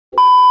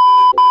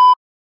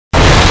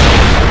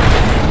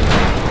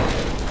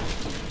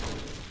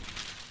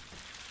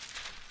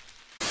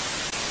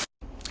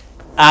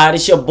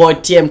It's your boy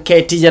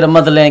TMK, TJ the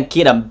Motherland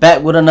Kid. I'm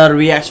back with another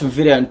reaction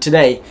video, and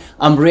today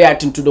I'm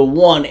reacting to the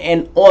one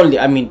and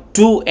only,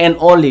 two and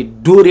only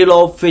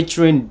DudeyLo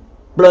featuring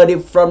Bloody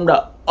from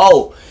the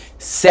O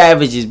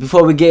Savages.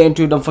 Before we get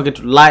into it, don't forget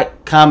to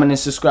like, comment, and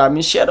subscribe,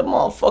 and share the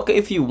motherfucker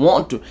if you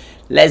want to.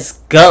 Let's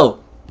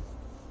go.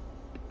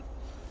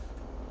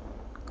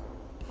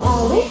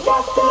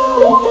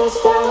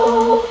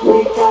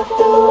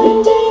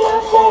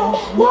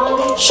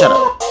 Shut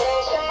up.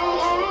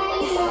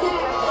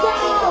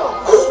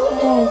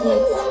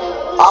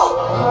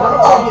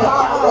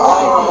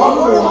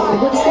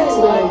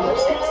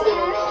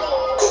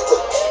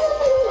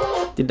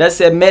 Did that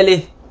say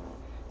Melly?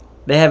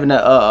 They having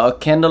a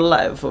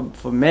candlelight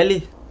for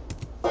Melly?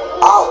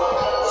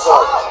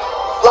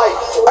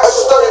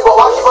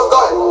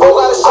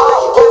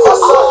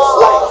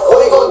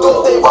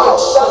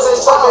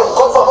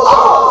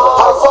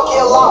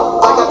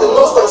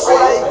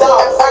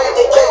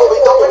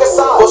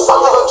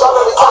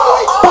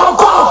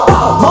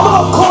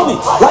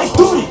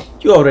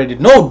 You already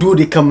know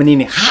Dudey coming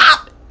in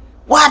hot.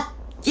 What?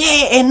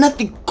 Yeah, ain't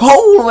nothing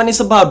cold when it's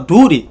about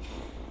Dudey.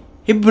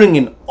 He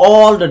bringing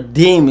all the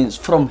demons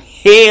from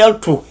hell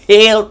to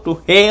hell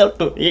to hell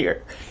to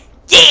here.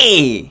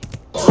 Yeah.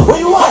 Where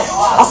you at?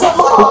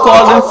 Who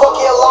called him?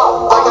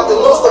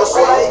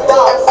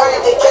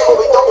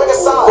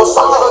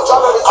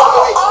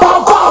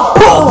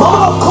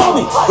 Call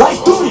me like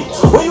Dudey.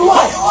 Where you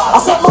at? I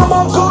said my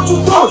mom called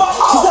you through.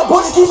 She said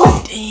boy just keep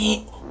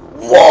me.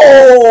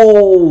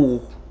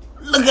 Whoa.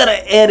 Look at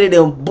the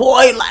editing,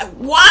 boy. Like,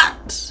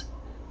 what?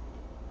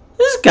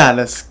 This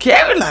kinda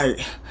scary.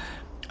 Like,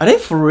 are they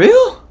for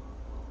real?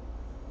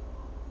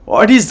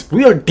 Or are these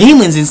real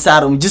demons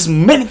inside them just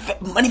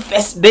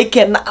manifest? They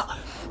cannot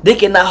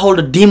hold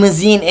the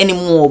demons in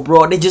anymore,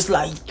 bro. They just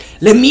like,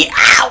 let me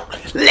out,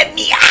 let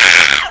me out.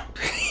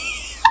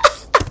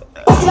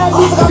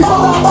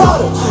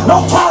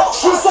 No cap,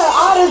 she said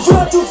I didn't dream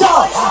that you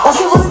died. That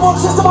shit really won't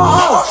sense to my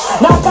house.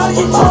 Now I gotta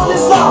get telling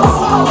this now.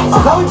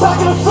 Now we back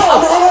in the film.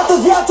 I'm hanging out the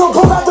Viato,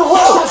 pull back the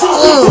world.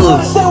 You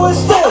understand what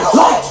it's still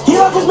like. He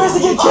left his man to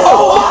get killed.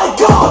 Oh my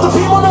god, put the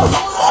beam on the.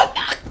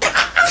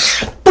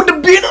 Put the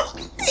beat on.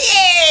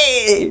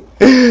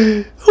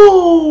 Yeah.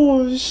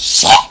 Oh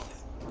shit.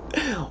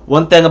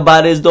 One thing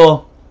about this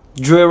though,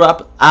 drill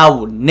rap, I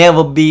would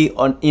never be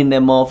in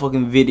that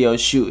motherfucking video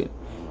shooting.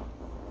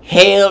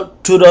 Hell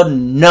to the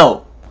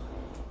no.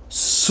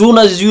 Soon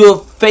as your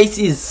face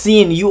is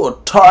seen, you a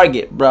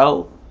target,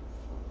 bro.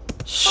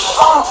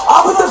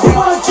 I put the beam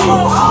on the G.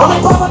 When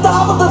they pop at the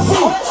top of the V.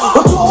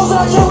 But you hoes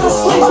that I can't with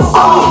sleep. When you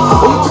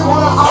creep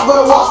on the eye,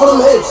 better watch for them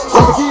hips.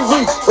 Like if you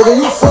reach, like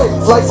you fake.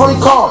 Like funny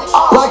car,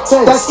 black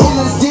 10. That's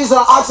either these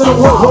are ops in the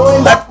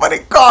world. Like funny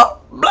car,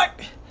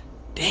 black.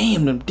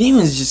 Damn, them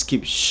demons just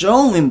keep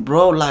showing,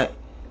 bro. Like,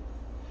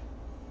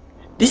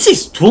 this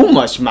is too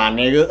much, my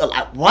nigga.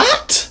 Like,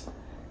 what?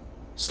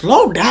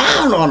 Slow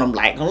down on them,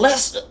 like,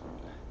 unless.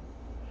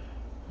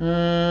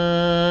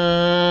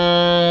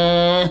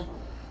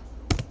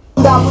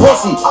 That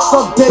pussy,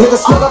 suck dick,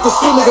 nigga smack out the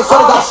street, nigga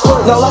Fred got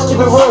straight. Now let's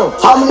keep it real.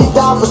 How many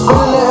died for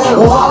spinning their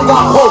head? Well, Holly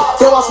got poked,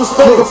 they watch me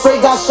spin. Nigga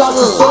Fred got shot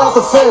to spin out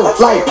the field.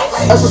 Like,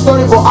 that's just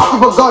 30, bro. I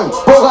keep a gun.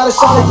 Bro got a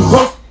shot like he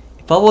broke.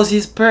 If I was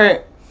his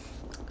parent,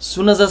 as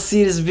soon as I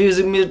see this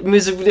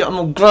music video, I'm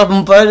gonna grab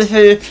him by the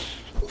head.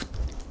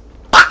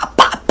 Pop,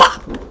 pop,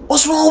 pop.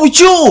 What's wrong with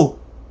you?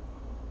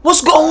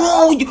 What's going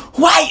on with you?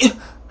 Why?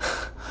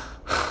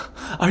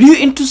 Are you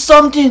into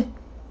something?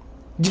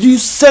 Did you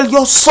sell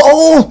your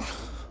soul?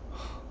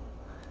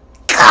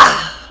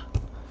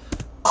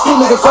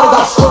 Nigga Fred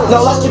got straight.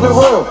 Now let's keep it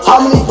real. How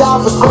many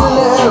died for spinning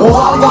their head? Well,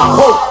 Holly got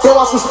poked, they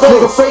watch me spin.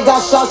 Nigga Fred got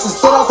shot to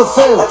spin out the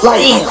field.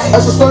 Like,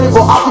 that's just 30,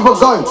 bro. I keep a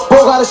gun. Bro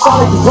got a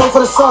shot like he's praying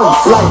for the sun.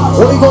 Like,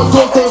 what he gonna do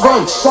if they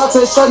run? Shot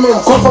to his shutman,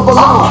 go for balloon.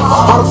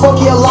 How the fuck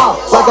he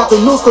alive? Like, got the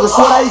news, cause I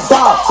swear that he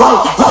died.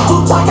 Like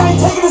too tight, I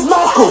ain't taking his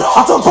mask off.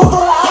 I told both of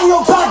the alley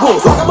on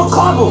backwards. Like I'm a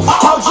cargo.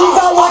 How G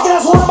got walking,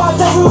 that's one of my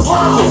days we was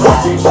rocking.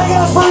 That G banging,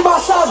 that's pretty my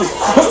savage.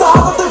 It's the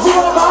hop up the V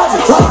on the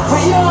magic. Like, for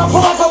you, I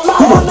pull like a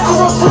magnet. My niggas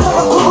don't sleep like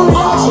a quick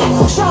reaction.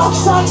 Shot,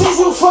 tease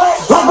you flat.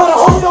 Like, but I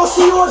hope you don't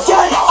see you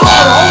again.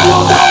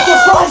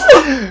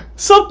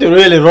 Something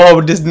really wrong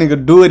with this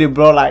nigga Dudey,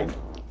 bro. Like,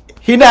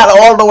 he not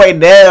all the way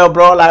there,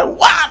 bro. Like,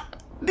 what?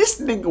 This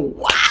nigga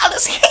wild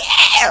as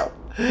hell.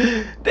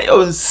 They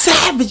on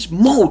savage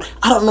mode.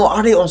 I don't know,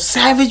 are they on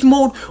savage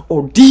mode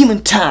or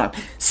demon time?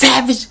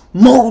 Savage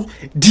mode,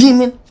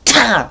 demon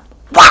time.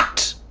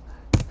 What?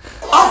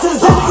 Like, that's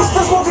just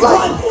 30,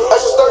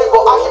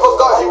 bro. I keep a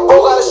gun. Bro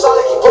got a shot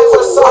like he playing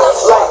for the sun.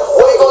 Like,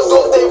 what he gonna do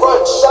if they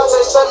run? Shot to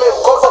his shutman,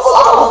 go for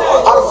balloon.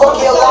 How the fuck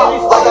he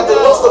alive? Like, got the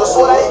news, cause I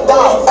swear that he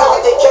died.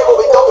 Everything came, but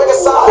we don't pick a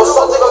side. But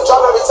something gonna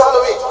drop every time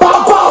that we.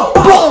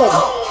 Boom!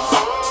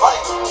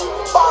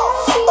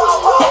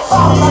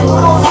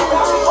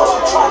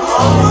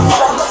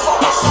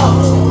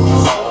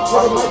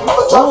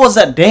 What was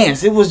that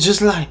dance? It was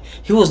just like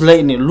he was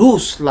letting it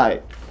loose.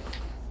 Like,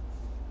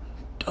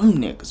 them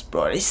niggas,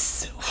 bro. They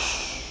so...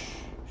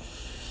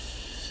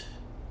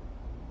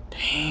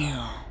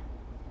 Damn.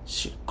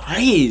 Shit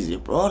crazy,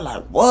 bro.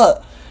 Like,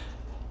 what?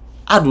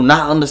 I do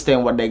not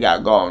understand what they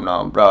got going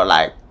on, bro.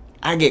 Like,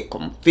 I get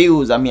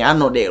confused. I mean, I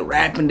know they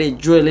rapping, they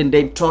drilling,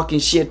 they talking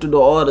shit to the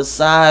other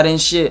side and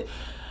shit.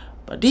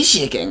 But this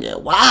shit can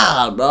get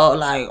wild, bro.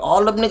 Like,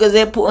 all them niggas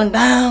they putting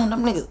down,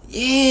 them niggas,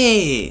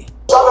 yeah.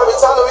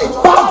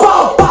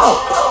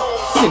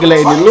 Nigga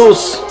letting it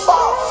loose.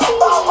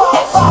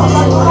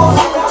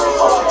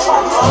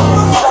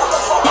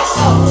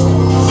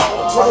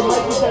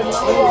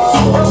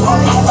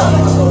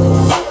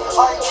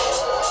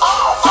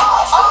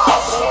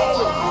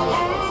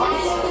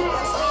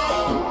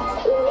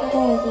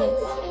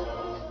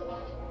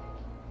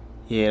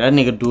 Yeah, that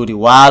nigga Dudey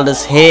wild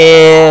as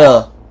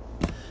hell.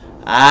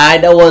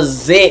 Alright, that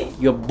was it.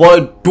 Your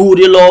boy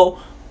DudeyLo,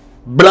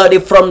 Bloody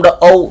from the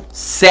old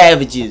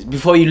savages.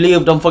 Before you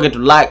leave, don't forget to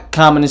like,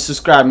 comment, and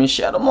subscribe, and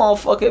share the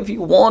motherfucker if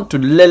you want to.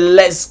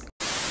 Let's